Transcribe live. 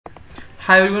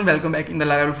Hi everyone, welcome back in the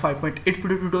Laravel 5.8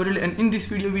 video tutorial, and in this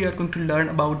video we are going to learn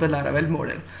about the Laravel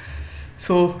model.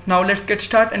 So now let's get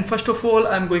started, and first of all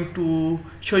I'm going to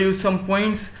show you some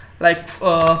points like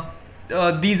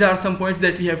these are some points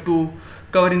that we have to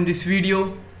cover in this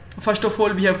video. First of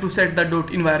all, we have to set the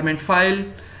 .environment file,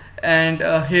 and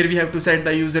here we have to set the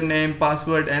username,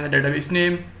 password and the database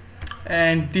name.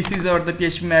 And this is the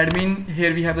PHP admin.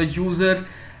 Here we have the user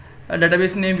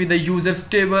database name with the users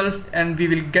table, and we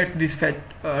will get this fetch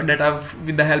data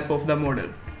with the help of the model.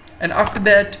 And after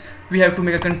that we have to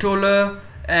make a controller,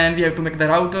 and we have to make the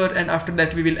router, and after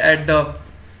that we will add the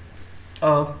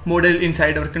model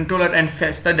inside our controller and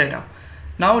fetch the data.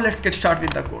 Now let's get started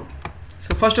with the code.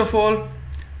 So first of all,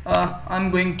 I'm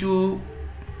going to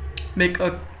make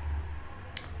a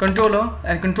controller,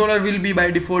 and controller will be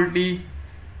by defaultly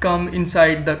come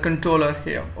inside the controller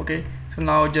here. Okay, so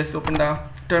now just open the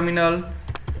terminal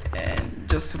and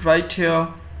just write here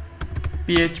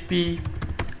php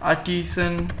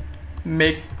artisan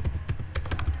make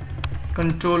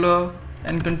controller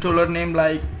and controller name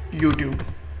like YouTube,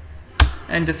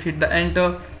 and just hit the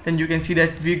enter. Then you can see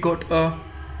that we got a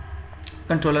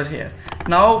controller here.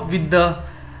 Now with the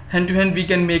hand-to-hand we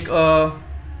can make a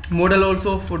model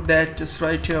also. For that, just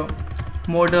write here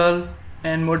model,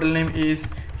 and model name is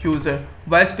user.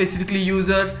 Why specifically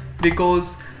user?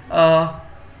 Because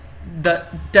the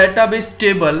database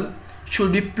table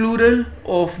should be plural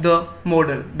of the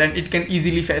model, then it can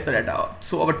easily fetch the data.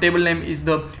 So our table name is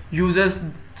the users,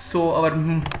 so our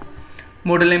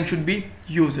model name should be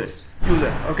user.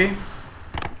 Okay,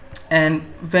 and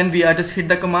when we are just hit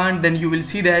the command, then you will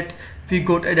see that we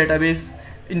got a database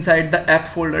inside the app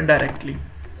folder directly.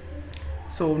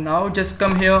 So now just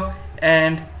come here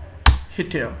and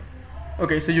hit here.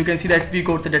 Okay, so you can see that we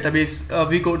got the database,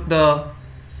 we got the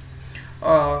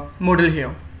model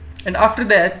here. And after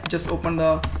that, just open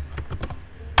the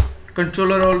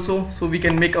controller also, so we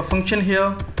can make a function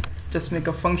here. Just make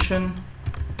a function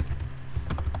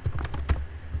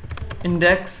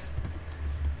index,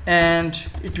 and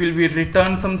it will be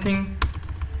return something,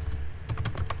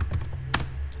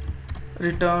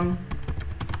 return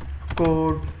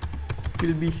code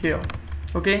will be here.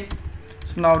 Okay,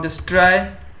 so now just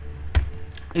try,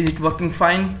 is it working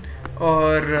fine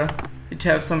or it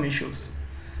have some issues.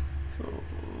 So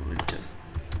just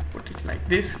put it like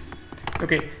this.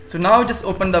 Okay, so now just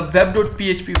open the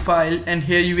web.php file, and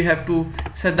here you have to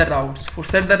set the routes. For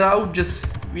set the route, just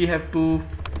we have to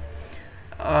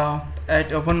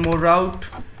add one more route,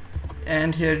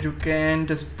 and here you can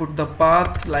just put the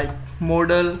path like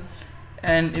model,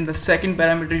 and in the second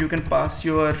parameter you can pass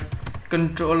your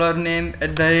controller name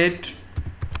 @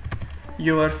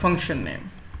 your function name.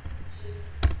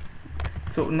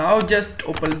 So now just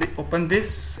open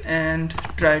this and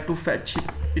try to fetch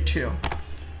it here.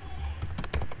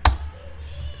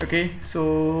 Okay,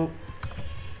 so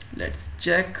let's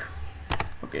check.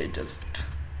 Okay, just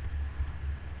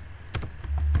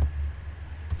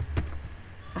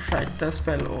write the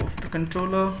spell of the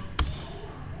controller.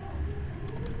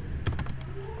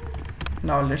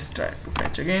 Now let's try to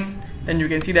fetch again. Then you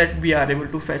can see that we are able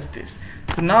to fetch this.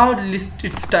 So now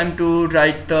it's time to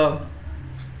write the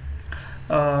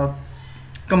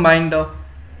combine the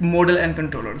model and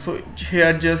controller. So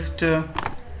here just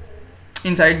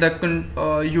inside the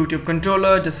YouTube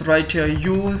controller, just write here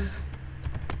use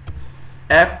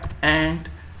app and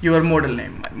your model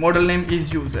name. My model name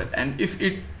is user, and if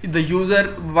it the user,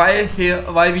 why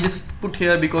we just put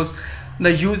here, because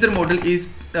the user model is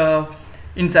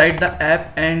inside the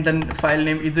app and the file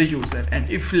name is the user. And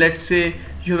if let's say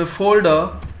you have a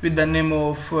folder with the name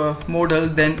of model,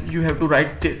 then you have to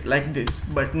write this like this,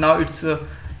 but now it's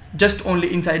just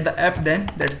only inside the app, then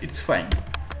it's fine.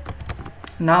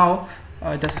 Now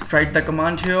just write the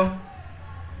command here.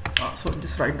 So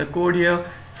just write the code here.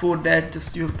 For that,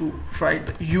 just you have to write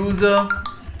the user,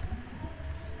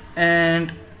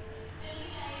 and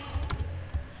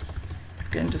you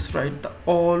can just write the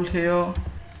all here.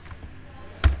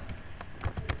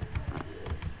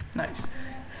 Nice.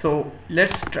 So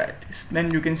let's try this. Then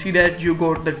you can see that you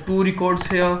got the two records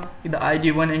here with the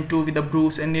ID 1 and 2 with the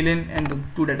Bruce and Nilin, and the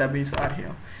two database are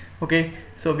here. Okay,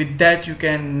 so with that you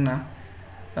can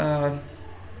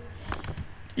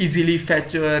easily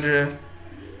fetch your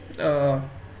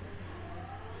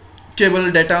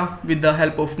table data with the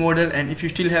help of model. And if you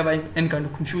still have any kind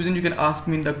of confusion, you can ask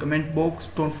me in the comment box.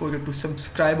 Don't forget to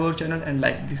subscribe our channel and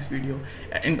like this video.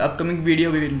 In the upcoming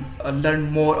video we will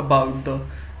learn more about the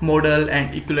model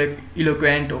and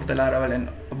eloquent of the Laravel and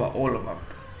all about.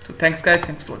 So thanks guys,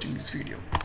 thanks for watching this video.